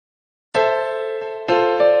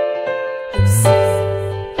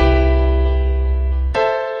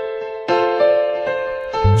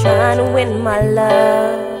trying to win my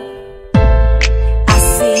love. I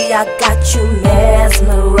see I got you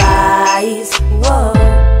mesmerized. Whoa,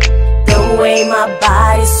 the way my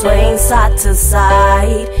body swings side to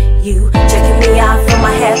side. You checking me out from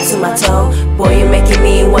my head to my toe. Boy, you're making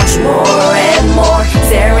me want you more and more.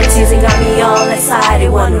 Staring, teasing, got me all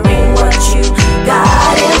excited, wondering what you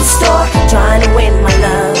got in store. Trying to win my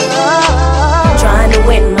love, trying to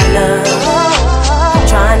win my love,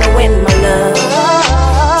 trying to win my love,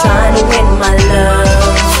 trying to win my love.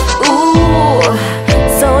 Ooh,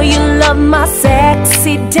 so you love my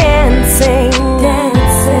sexy dancing.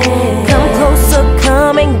 Come closer,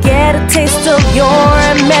 come and get a taste of your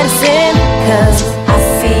medicine. Cause I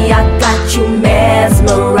see I got you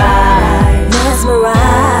mesmerized.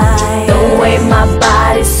 The way my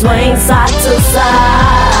body swings side to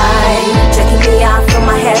side. Checking me out from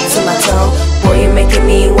my head to my toe. Boy, you're making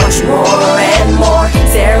me want you more and more.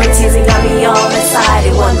 Staring, teasing, got me all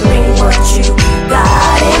excited, wondering what you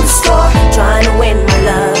got in store. Trying to win my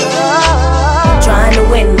love, trying to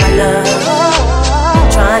win my love,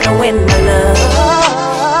 trying to win my love,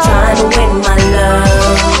 trying to win my love.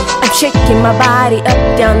 I'm shaking my body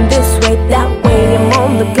up, down, this way, that way. I'm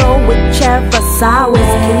on the go, whichever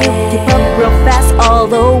sideways. Can you keep up real fast all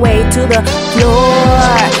the way to the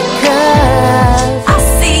floor? Cause I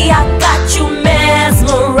see I got you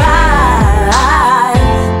mesmerized.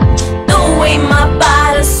 The way my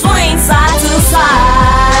body swings side to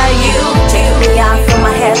side. You taking me out from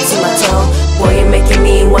my head to my toe. Boy, you're making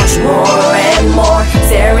me want you more and more.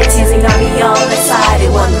 Staring, teasing, got me all excited,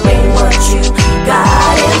 wondering what you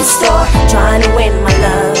got in store. Trying to win my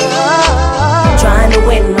love, trying to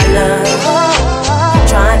win my love,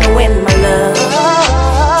 trying to win my love,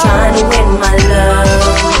 trying to win my love.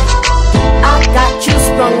 I got you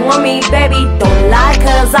sprung on me, baby, don't lie,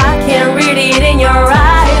 cause I can read it in your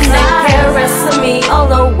eyes. And caressing me all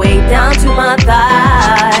the way down to my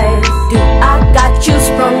thighs. I got you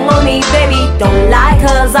sprung on me, baby, don't lie,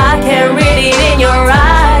 cause I can read it in your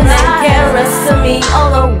eyes. And caressing me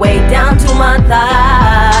all the way down to my thighs.